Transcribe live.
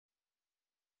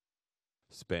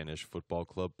Spanish football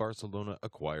club Barcelona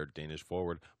acquired Danish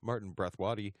forward Martin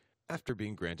Braithwaite after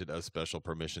being granted a special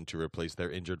permission to replace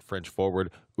their injured French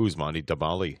forward Ousmane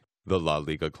Dembele. The La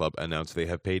Liga club announced they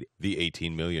have paid the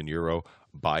 €18 million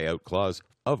buyout clause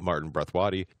of Martin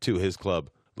Braithwaite to his club,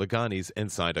 Leganes,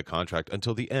 and signed a contract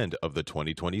until the end of the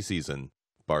 2020 season.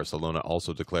 Barcelona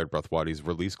also declared Braithwaite's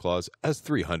release clause as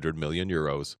 €300 million.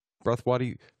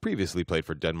 Braithwaite previously played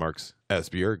for Denmark's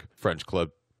Esbjerg, French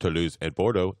club Toulouse and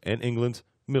Bordeaux, and England's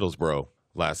Middlesbrough.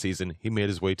 Last season, he made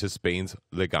his way to Spain's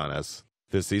Leganes.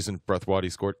 This season,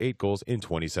 Braithwaite scored 8 goals in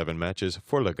 27 matches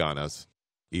for Leganes.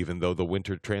 Even though the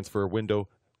winter transfer window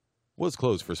was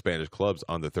closed for Spanish clubs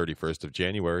on the 31st of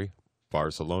January,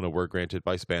 Barcelona were granted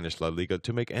by Spanish La Liga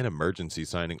to make an emergency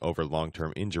signing over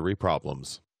long-term injury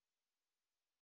problems.